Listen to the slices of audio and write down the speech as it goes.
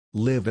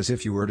Live as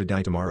if you were to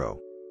die tomorrow.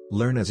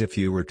 Learn as if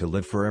you were to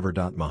live forever.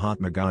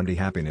 Mahatma Gandhi.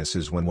 Happiness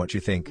is when what you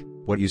think,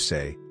 what you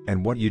say,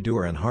 and what you do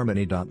are in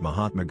harmony.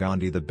 Mahatma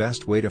Gandhi. The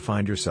best way to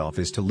find yourself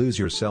is to lose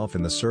yourself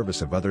in the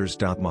service of others.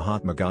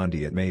 Mahatma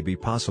Gandhi. It may be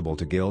possible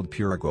to gild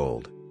pure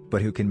gold,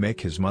 but who can make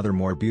his mother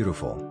more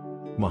beautiful?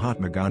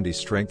 Mahatma Gandhi's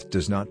strength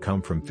does not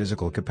come from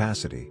physical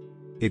capacity.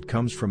 It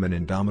comes from an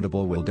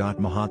indomitable will.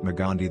 Mahatma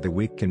Gandhi. The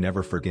weak can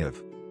never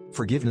forgive.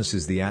 Forgiveness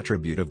is the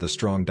attribute of the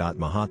strong.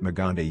 Mahatma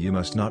Gandhi. You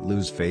must not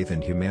lose faith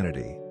in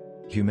humanity.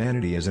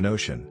 Humanity is an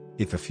ocean.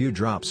 If a few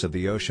drops of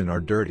the ocean are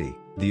dirty,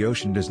 the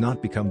ocean does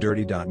not become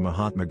dirty.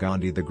 Mahatma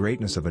Gandhi. The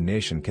greatness of a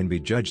nation can be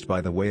judged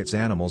by the way its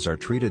animals are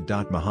treated.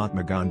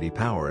 Mahatma Gandhi.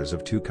 Power is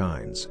of two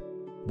kinds.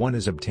 One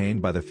is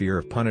obtained by the fear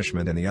of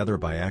punishment and the other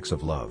by acts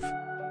of love.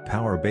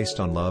 Power based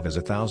on love is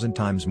 1,000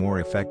 times more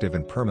effective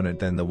and permanent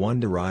than the one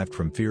derived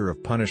from fear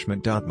of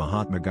punishment.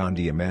 Mahatma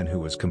Gandhi. A man who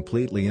was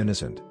completely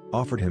innocent,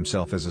 offered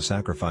himself as a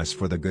sacrifice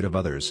for the good of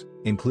others,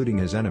 including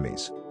his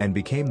enemies, and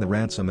became the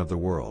ransom of the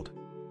world.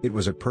 It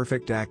was a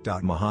perfect act.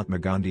 Mahatma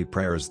Gandhi.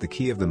 Prayer is the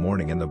key of the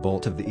morning and the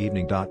bolt of the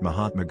evening.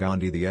 Mahatma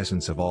Gandhi. The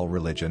essence of all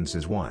religions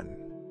is one.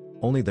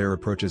 Only their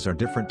approaches are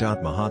different.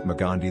 Mahatma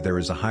Gandhi. There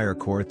is a higher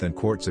court than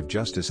courts of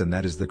justice, and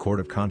that is the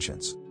court of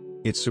conscience.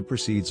 It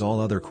supersedes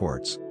all other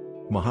courts.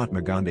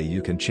 Mahatma Gandhi.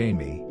 You can chain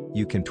me,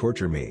 you can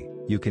torture me,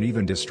 you can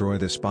even destroy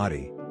this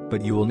body,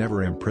 but you will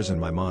never imprison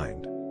my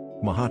mind.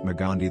 Mahatma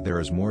Gandhi.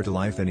 There is more to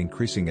life than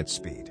increasing its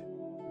speed.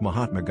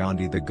 Mahatma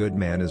Gandhi. The good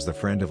man is the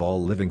friend of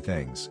all living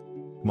things.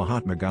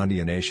 Mahatma Gandhi.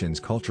 A nation's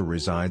culture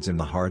resides in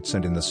the hearts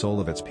and in the soul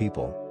of its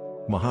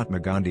people. Mahatma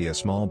Gandhi. A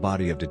small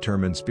body of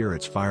determined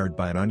spirits fired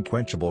by an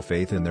unquenchable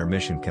faith in their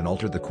mission can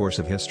alter the course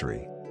of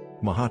history.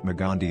 Mahatma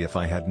Gandhi. If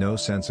I had no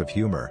sense of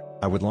humor,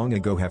 I would long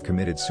ago have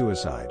committed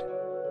suicide.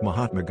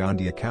 Mahatma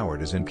Gandhi. A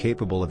coward is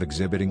incapable of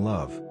exhibiting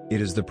love,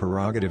 it is the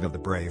prerogative of the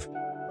brave.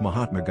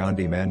 Mahatma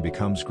Gandhi. Man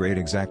becomes great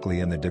exactly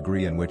in the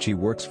degree in which he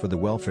works for the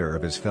welfare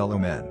of his fellow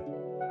men.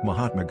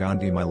 Mahatma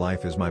Gandhi. My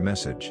life is my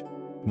message.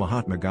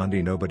 Mahatma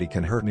Gandhi. Nobody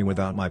can hurt me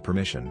without my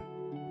permission.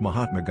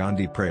 Mahatma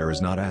Gandhi. Prayer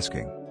is not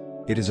asking.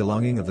 It is a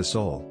longing of the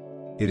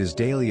soul. It is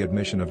daily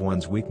admission of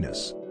one's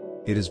weakness.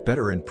 It is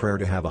better in prayer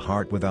to have a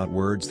heart without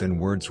words than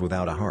words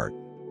without a heart.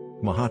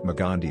 Mahatma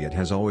Gandhi. It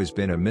has always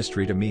been a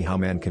mystery to me how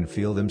men can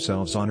feel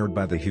themselves honored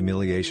by the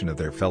humiliation of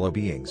their fellow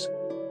beings.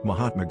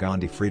 Mahatma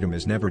Gandhi. Freedom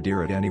is never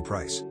dear at any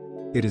price.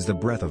 It is the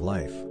breath of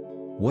life.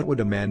 What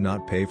would a man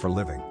not pay for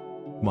living?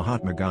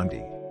 Mahatma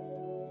Gandhi.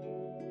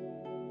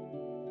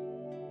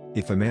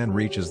 If a man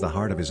reaches the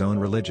heart of his own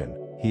religion,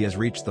 he has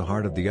reached the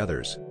heart of the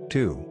others,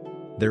 too.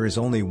 There is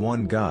only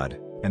one God,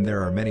 and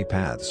there are many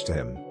paths to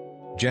him.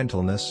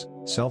 Gentleness,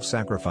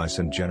 self-sacrifice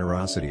and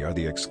generosity are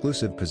the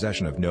exclusive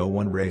possession of no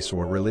one race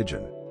or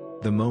religion.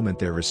 The moment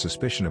there is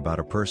suspicion about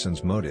a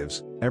person's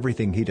motives,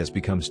 everything he does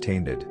becomes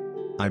tainted.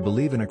 I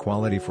believe in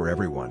equality for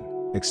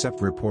everyone,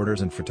 except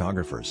reporters and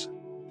photographers.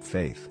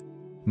 Faith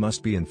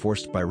must be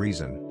enforced by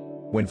reason.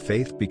 When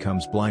faith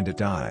becomes blind, it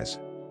dies.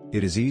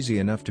 It is easy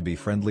enough to be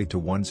friendly to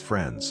one's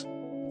friends.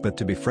 But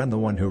to befriend the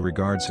one who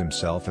regards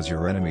himself as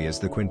your enemy is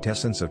the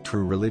quintessence of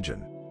true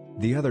religion.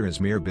 The other is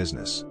mere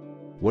business.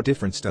 What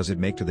difference does it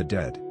make to the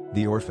dead,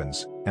 the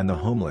orphans, and the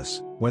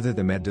homeless, whether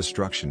the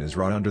destruction is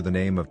wrought under the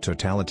name of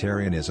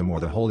totalitarianism or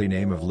the holy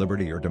name of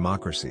liberty or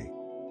democracy?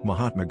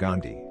 Mahatma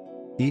Gandhi.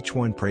 Each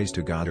one prays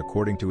to God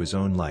according to his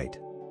own light.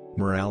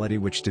 Morality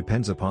which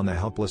depends upon the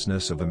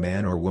helplessness of a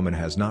man or woman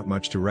has not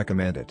much to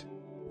recommend it.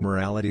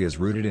 Morality is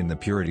rooted in the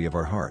purity of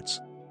our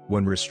hearts.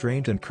 When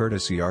restraint and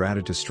courtesy are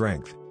added to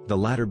strength, the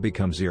latter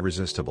becomes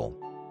irresistible.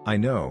 I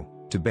know,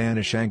 to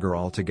banish anger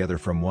altogether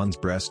from one's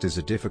breast is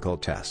a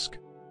difficult task.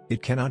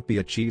 It cannot be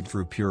achieved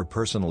through pure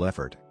personal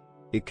effort.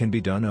 It can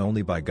be done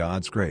only by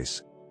God's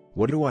grace.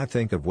 What do I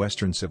think of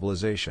Western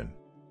civilization?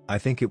 I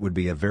think it would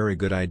be a very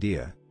good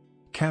idea.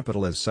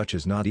 Capital as such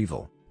is not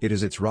evil, it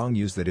is its wrong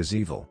use that is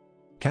evil.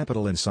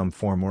 Capital in some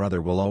form or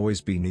other will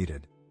always be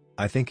needed.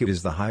 I think it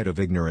is the height of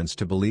ignorance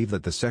to believe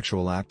that the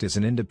sexual act is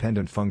an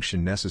independent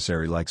function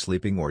necessary like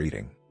sleeping or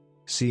eating.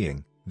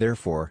 Seeing,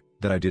 therefore,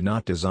 that I did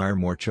not desire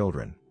more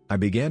children, I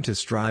began to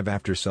strive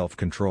after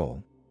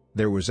self-control.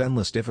 There was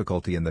endless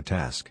difficulty in the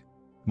task.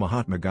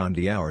 Mahatma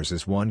Gandhi. Ours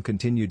is one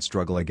continued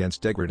struggle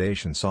against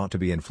degradation sought to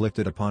be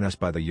inflicted upon us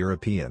by the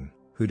European,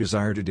 who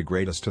desire to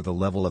degrade us to the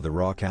level of the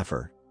raw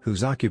Kafir,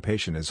 whose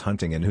occupation is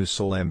hunting and whose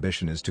sole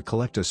ambition is to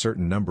collect a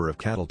certain number of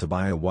cattle to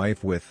buy a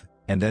wife with,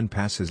 and then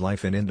pass his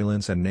life in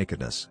indolence and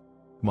nakedness.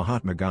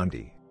 Mahatma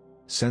Gandhi.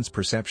 Sense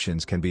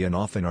perceptions can be and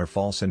often are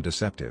false and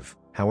deceptive,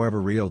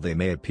 however real they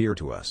may appear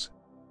to us.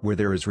 Where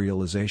there is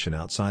realization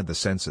outside the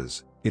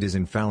senses, it is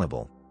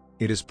infallible.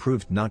 It is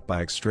proved not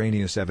by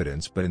extraneous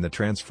evidence but in the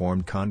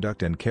transformed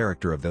conduct and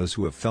character of those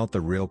who have felt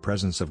the real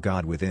presence of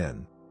God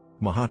within.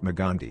 Mahatma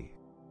Gandhi.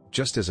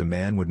 Just as a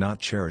man would not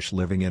cherish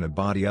living in a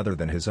body other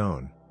than his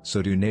own,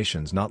 so do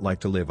nations not like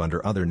to live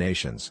under other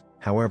nations,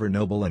 however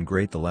noble and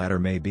great the latter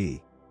may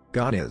be.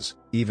 God is,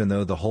 even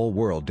though the whole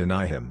world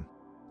deny him.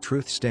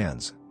 Truth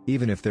stands,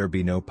 even if there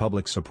be no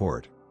public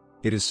support.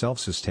 It is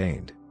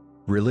self-sustained.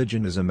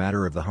 Religion is a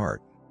matter of the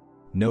heart.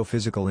 No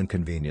physical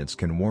inconvenience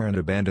can warrant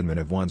abandonment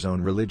of one's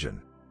own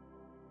religion.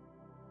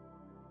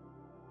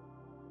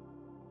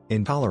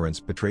 Intolerance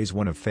betrays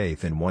one of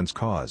faith in one's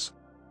cause.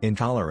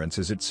 Intolerance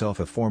is itself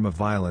a form of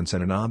violence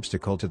and an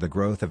obstacle to the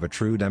growth of a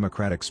true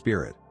democratic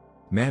spirit.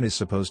 Man is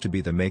supposed to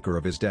be the maker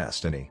of his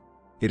destiny.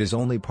 It is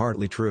only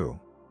partly true.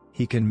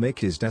 He can make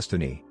his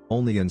destiny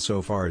only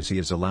insofar as he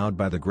is allowed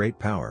by the great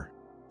power.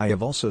 I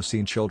have also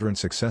seen children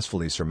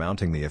successfully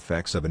surmounting the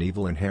effects of an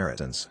evil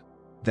inheritance.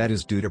 That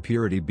is due to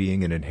purity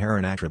being an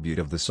inherent attribute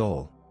of the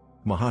soul.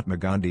 Mahatma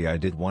Gandhi I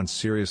did once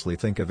seriously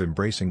think of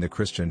embracing the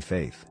Christian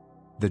faith.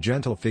 The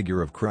gentle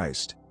figure of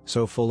Christ,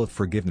 so full of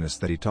forgiveness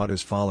that he taught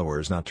his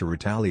followers not to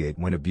retaliate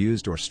when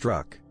abused or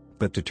struck,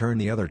 but to turn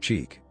the other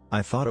cheek,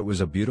 I thought it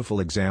was a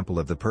beautiful example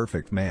of the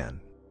perfect man.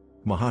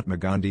 Mahatma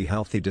Gandhi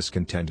healthy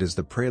discontent is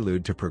the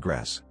prelude to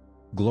progress.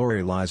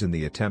 Glory lies in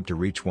the attempt to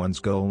reach one's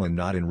goal and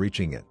not in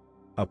reaching it.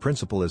 A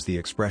principle is the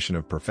expression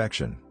of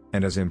perfection,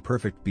 and as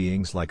imperfect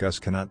beings like us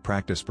cannot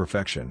practice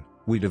perfection,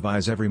 we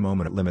devise every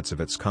moment at limits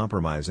of its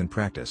compromise and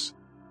practice.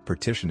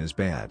 Partition is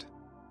bad.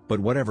 But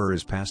whatever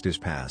is past is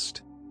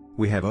past.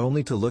 We have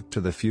only to look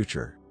to the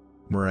future.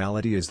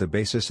 Morality is the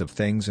basis of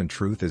things and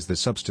truth is the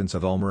substance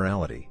of all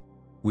morality.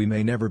 We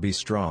may never be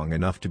strong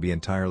enough to be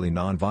entirely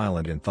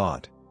non-violent in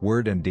thought,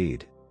 word and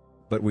deed.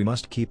 But we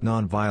must keep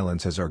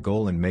non-violence as our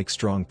goal and make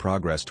strong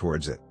progress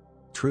towards it.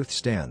 Truth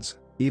stands,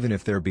 even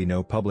if there be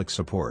no public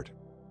support.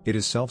 It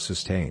is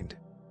self-sustained.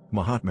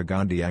 Mahatma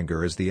Gandhi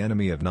anger is the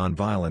enemy of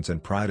non-violence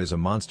and pride is a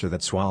monster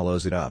that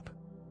swallows it up.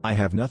 I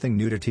have nothing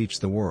new to teach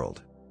the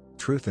world.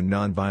 Truth and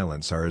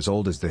non-violence are as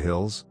old as the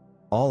hills.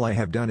 All I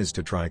have done is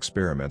to try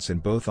experiments in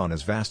both on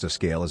as vast a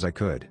scale as I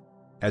could.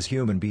 As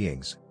human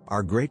beings,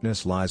 our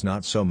greatness lies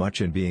not so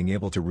much in being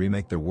able to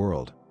remake the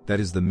world, that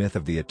is the myth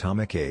of the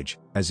atomic age,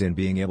 as in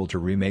being able to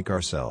remake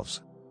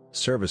ourselves.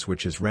 Service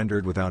which is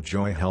rendered without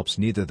joy helps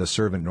neither the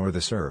servant nor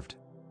the served.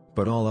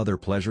 But all other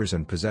pleasures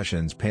and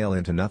possessions pale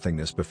into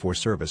nothingness before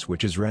service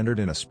which is rendered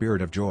in a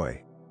spirit of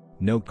joy.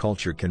 No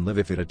culture can live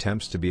if it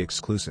attempts to be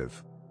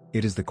exclusive.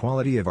 It is the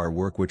quality of our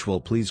work which will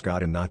please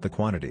God and not the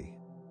quantity.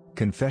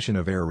 Confession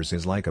of errors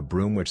is like a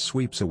broom which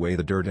sweeps away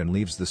the dirt and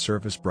leaves the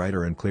surface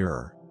brighter and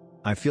clearer.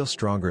 I feel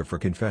stronger for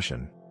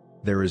confession.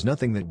 There is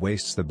nothing that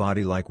wastes the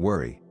body like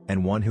worry,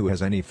 and one who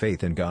has any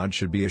faith in God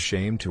should be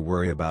ashamed to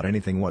worry about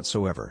anything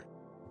whatsoever.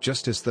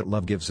 Justice that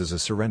love gives is a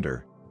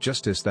surrender,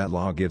 justice that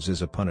law gives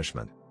is a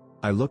punishment.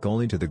 I look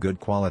only to the good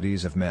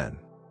qualities of men.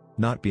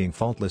 Not being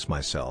faultless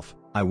myself,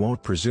 I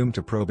won't presume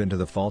to probe into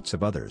the faults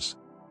of others.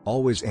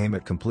 Always aim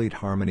at complete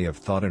harmony of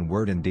thought and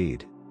word and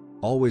deed.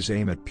 Always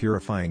aim at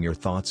purifying your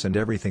thoughts and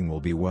everything will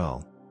be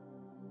well.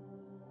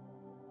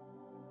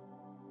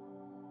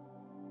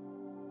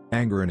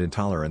 Anger and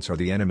intolerance are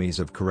the enemies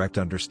of correct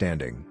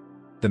understanding.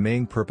 The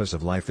main purpose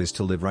of life is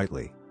to live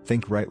rightly,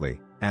 think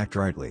rightly, act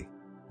rightly.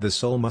 The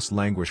soul must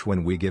languish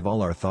when we give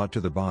all our thought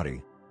to the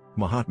body.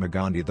 Mahatma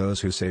Gandhi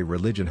Those who say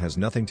religion has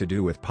nothing to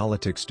do with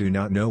politics do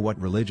not know what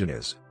religion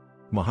is.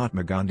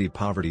 Mahatma Gandhi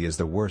Poverty is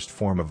the worst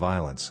form of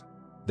violence.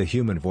 The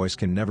human voice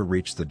can never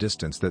reach the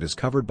distance that is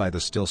covered by the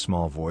still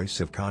small voice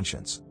of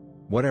conscience.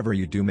 Whatever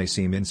you do may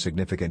seem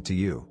insignificant to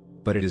you,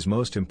 but it is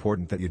most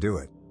important that you do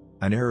it.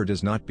 An error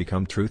does not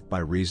become truth by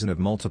reason of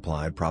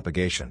multiplied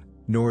propagation,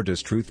 nor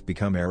does truth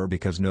become error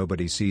because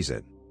nobody sees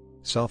it.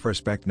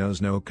 Self-respect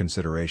knows no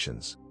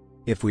considerations.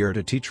 If we are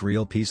to teach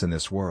real peace in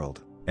this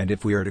world, and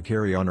if we are to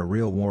carry on a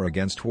real war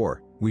against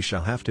war, we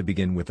shall have to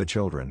begin with the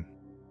children.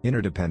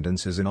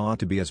 Interdependence is and ought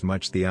to be as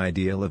much the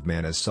ideal of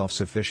man as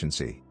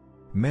self-sufficiency.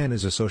 Man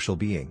is a social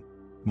being.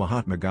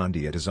 Mahatma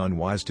Gandhi It is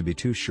unwise to be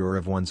too sure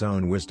of one's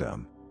own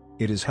wisdom.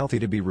 It is healthy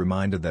to be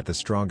reminded that the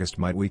strongest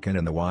might weaken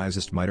and the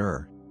wisest might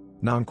err.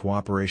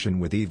 Non-cooperation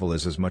with evil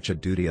is as much a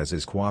duty as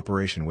is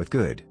cooperation with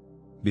good.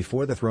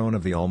 Before the throne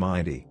of the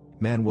Almighty,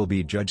 man will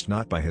be judged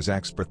not by his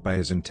acts but by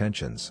his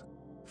intentions.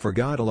 For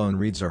God alone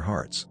reads our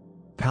hearts.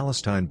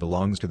 Palestine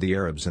belongs to the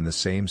Arabs in the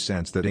same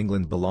sense that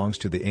England belongs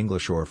to the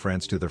English or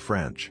France to the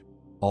French.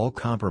 All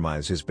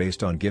compromise is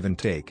based on give and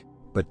take,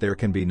 but there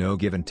can be no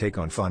give and take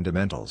on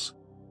fundamentals.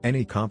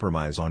 Any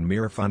compromise on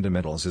mere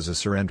fundamentals is a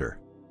surrender.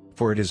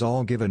 For it is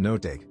all give and no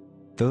take.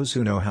 Those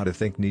who know how to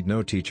think need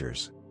no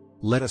teachers.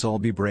 Let us all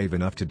be brave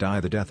enough to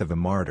die the death of a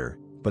martyr,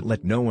 but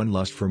let no one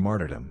lust for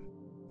martyrdom.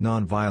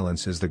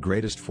 Non-violence is the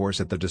greatest force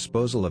at the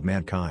disposal of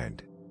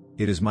mankind.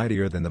 It is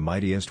mightier than the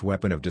mightiest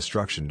weapon of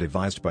destruction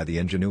devised by the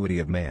ingenuity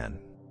of man.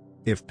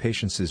 If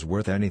patience is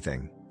worth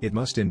anything, it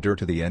must endure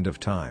to the end of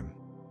time.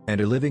 And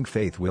a living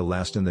faith will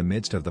last in the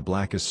midst of the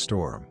blackest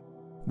storm.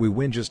 We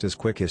win just as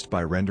quickest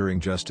by rendering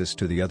justice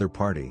to the other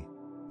party.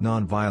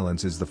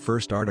 Non-violence is the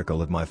first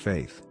article of my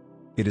faith.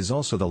 It is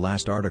also the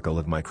last article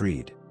of my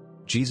creed.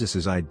 Jesus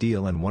is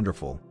ideal and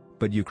wonderful,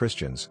 but you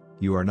Christians,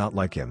 you are not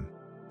like him.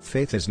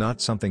 Faith is not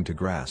something to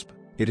grasp,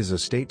 it is a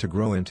state to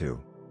grow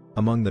into.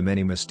 Among the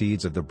many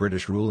misdeeds of the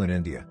British rule in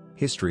India,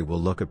 history will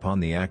look upon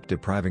the act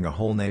depriving a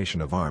whole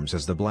nation of arms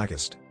as the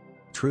blackest.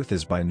 Truth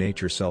is by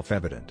nature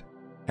self-evident.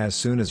 As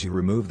soon as you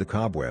remove the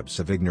cobwebs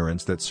of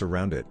ignorance that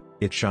surround it,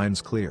 it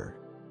shines clear.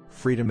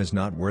 Freedom is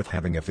not worth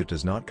having if it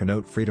does not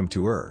connote freedom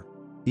to err.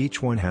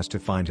 Each one has to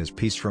find his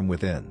peace from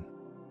within.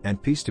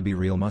 And peace to be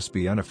real must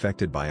be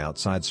unaffected by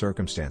outside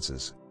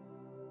circumstances.